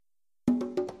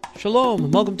Shalom,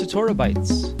 and welcome to Torah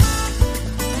Bites.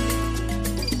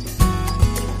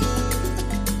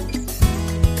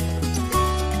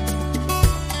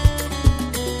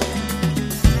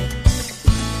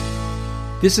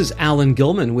 This is Alan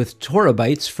Gilman with Torah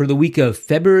Bites for the week of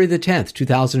February the 10th,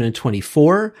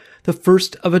 2024, the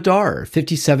first of Adar,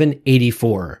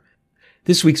 5784.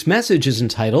 This week's message is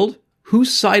entitled,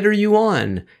 Whose Side Are You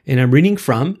On? And I'm reading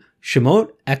from Shemot,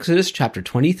 Exodus chapter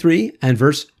 23 and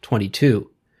verse 22.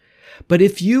 But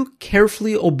if you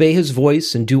carefully obey his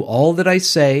voice and do all that I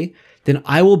say, then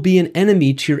I will be an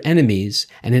enemy to your enemies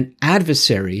and an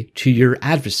adversary to your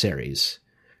adversaries.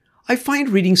 I find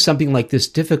reading something like this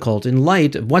difficult in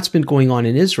light of what's been going on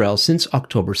in Israel since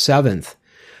October 7th.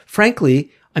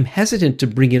 Frankly, I'm hesitant to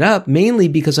bring it up mainly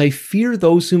because I fear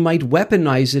those who might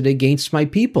weaponize it against my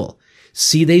people.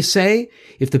 See, they say,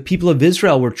 if the people of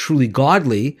Israel were truly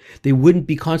godly, they wouldn't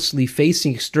be constantly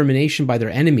facing extermination by their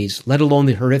enemies, let alone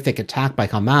the horrific attack by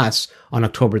Hamas on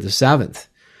October the 7th.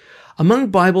 Among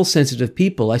Bible-sensitive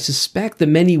people, I suspect that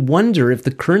many wonder if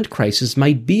the current crisis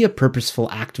might be a purposeful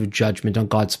act of judgment on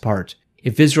God's part.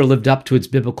 If Israel lived up to its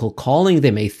biblical calling, they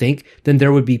may think, then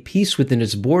there would be peace within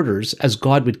its borders as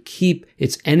God would keep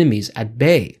its enemies at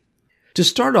bay. To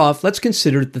start off, let's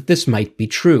consider that this might be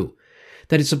true.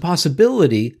 That it's a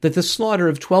possibility that the slaughter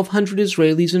of 1,200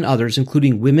 Israelis and others,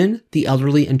 including women, the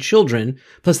elderly, and children,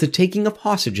 plus the taking of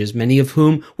hostages, many of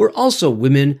whom were also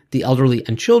women, the elderly,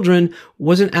 and children,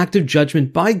 was an act of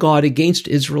judgment by God against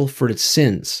Israel for its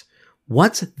sins.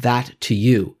 What's that to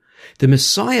you? The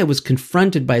Messiah was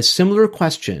confronted by a similar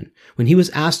question when he was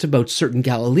asked about certain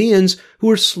Galileans who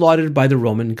were slaughtered by the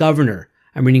Roman governor.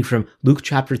 I'm reading from Luke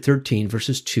chapter 13,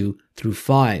 verses 2 through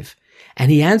 5. And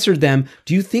he answered them,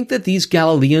 do you think that these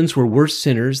Galileans were worse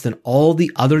sinners than all the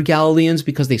other Galileans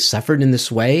because they suffered in this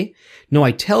way? No,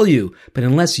 I tell you, but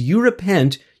unless you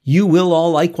repent, you will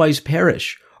all likewise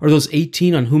perish. Or those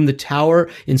 18 on whom the tower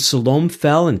in Siloam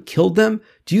fell and killed them?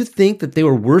 Do you think that they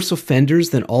were worse offenders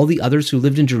than all the others who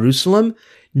lived in Jerusalem?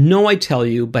 No, I tell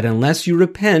you, but unless you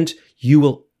repent, you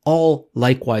will all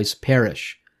likewise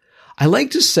perish. I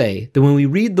like to say that when we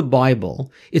read the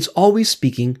Bible, it's always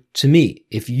speaking to me.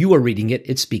 If you are reading it,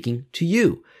 it's speaking to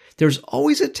you. There's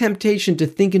always a temptation to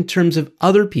think in terms of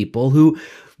other people who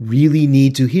really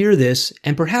need to hear this,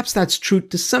 and perhaps that's true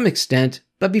to some extent,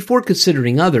 but before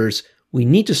considering others, we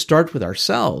need to start with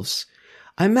ourselves.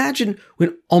 I imagine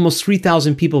when almost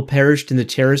 3,000 people perished in the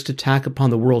terrorist attack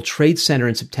upon the World Trade Center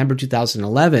in September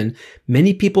 2011,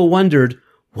 many people wondered,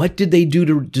 what did they do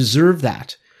to deserve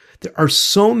that? There are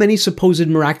so many supposed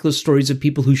miraculous stories of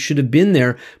people who should have been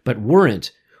there but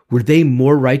weren't. Were they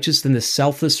more righteous than the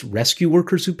selfless rescue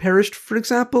workers who perished, for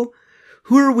example?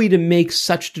 Who are we to make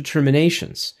such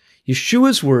determinations?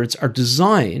 Yeshua's words are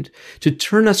designed to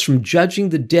turn us from judging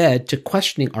the dead to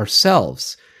questioning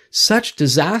ourselves. Such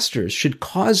disasters should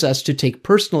cause us to take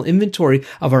personal inventory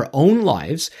of our own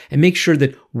lives and make sure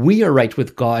that we are right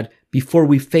with God before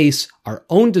we face our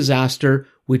own disaster,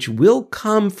 which will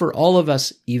come for all of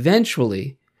us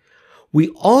eventually. We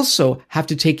also have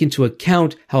to take into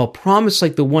account how a promise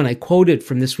like the one I quoted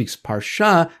from this week's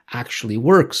Parsha actually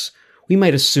works. We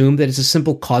might assume that it's a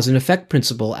simple cause and effect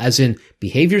principle, as in,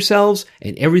 behave yourselves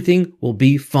and everything will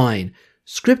be fine.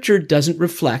 Scripture doesn't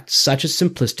reflect such a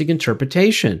simplistic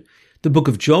interpretation. The book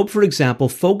of Job, for example,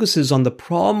 focuses on the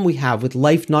problem we have with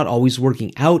life not always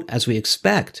working out as we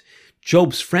expect.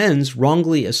 Job's friends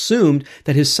wrongly assumed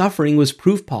that his suffering was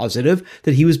proof positive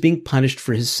that he was being punished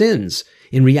for his sins.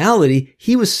 In reality,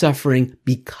 he was suffering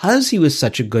because he was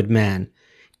such a good man.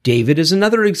 David is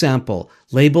another example.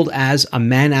 Labeled as a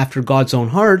man after God's own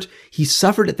heart, he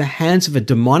suffered at the hands of a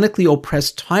demonically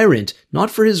oppressed tyrant,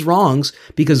 not for his wrongs,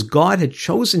 because God had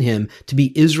chosen him to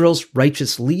be Israel's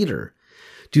righteous leader.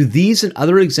 Do these and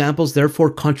other examples therefore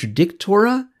contradict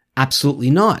Torah? Absolutely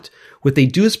not. What they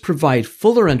do is provide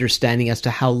fuller understanding as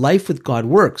to how life with God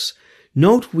works.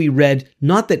 Note we read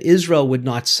not that Israel would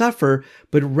not suffer,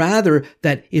 but rather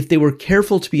that if they were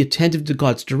careful to be attentive to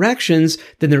God's directions,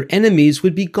 then their enemies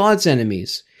would be God's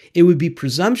enemies. It would be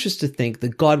presumptuous to think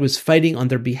that God was fighting on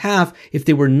their behalf if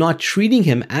they were not treating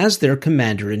him as their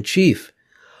commander-in-chief.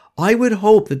 I would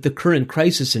hope that the current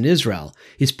crisis in Israel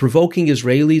is provoking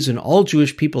Israelis and all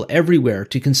Jewish people everywhere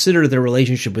to consider their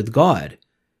relationship with God.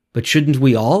 But shouldn't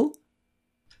we all?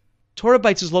 Torah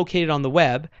Bites is located on the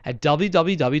web at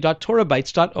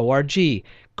www.torahbites.org.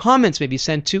 Comments may be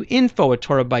sent to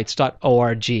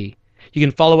info@torahbites.org. You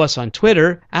can follow us on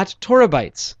Twitter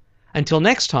 @TorahBites. Until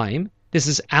next time, this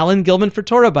is Alan Gilman for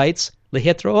Torah Bites.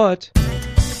 Lehitraot.